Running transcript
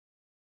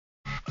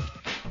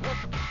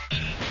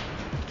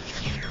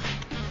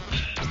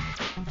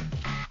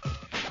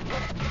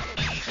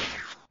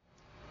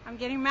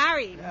getting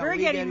married. Yeah, we're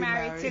getting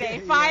married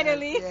today,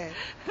 finally. Yes.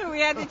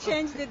 We had to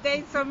change the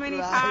date so many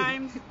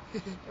times.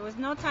 There was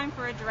no time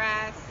for a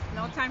dress,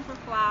 no time for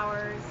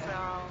flowers.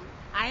 So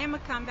I am a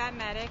combat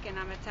medic, and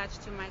I'm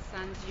attached to my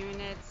son's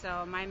unit,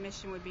 so my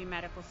mission would be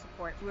medical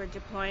support. We're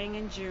deploying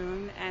in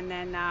June, and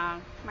then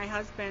my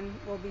husband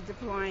will be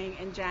deploying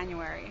in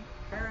January.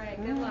 All right,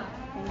 good luck.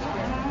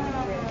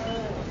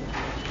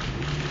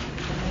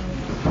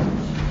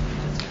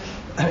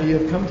 You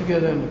have come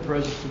together in the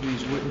presence of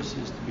these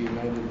witnesses to be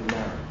united in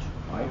marriage.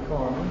 I,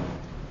 Carmen.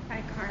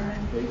 Hi,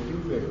 Carmen. Take you,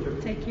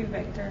 Victor. Take you,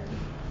 Victor.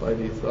 By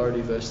the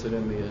authority vested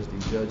in me as the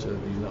judge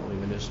of the Nutley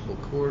Municipal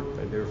Court,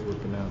 I therefore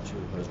pronounce you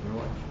husband and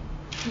wife.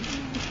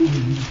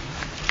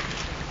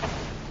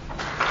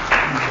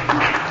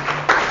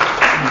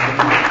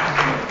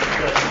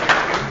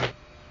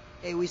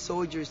 Hey, we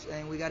soldiers,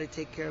 and we got to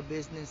take care of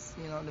business.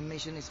 You know, the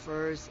mission is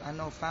first. I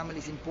know family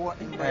is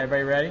important, but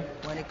everybody ready?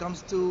 When it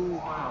comes to,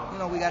 you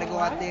know, we got to go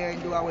out there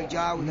and do our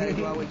job. We got to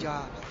do our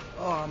job.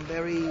 Oh, I'm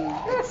very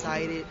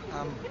excited.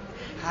 I'm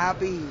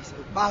happy. It's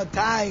about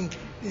time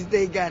this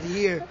day got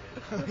here.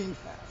 I mean,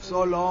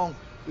 so long.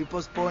 We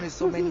postponed it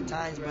so many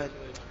times, but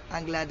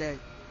I'm glad that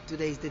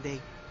today's the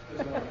day.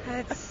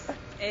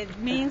 It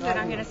means that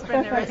I'm going to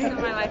spend the rest of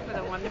my life with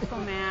a wonderful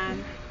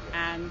man,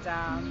 and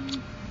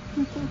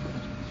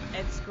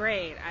it's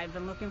great. I've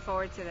been looking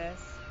forward to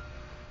this.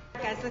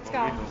 Guys, let's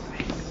go.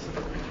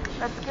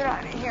 Let's get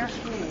out of here.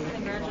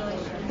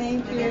 Congratulations.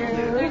 Thank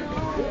you.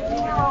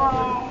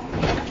 Oh,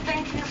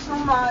 thank you so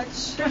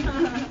much. You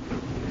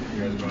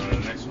guys going to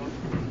the next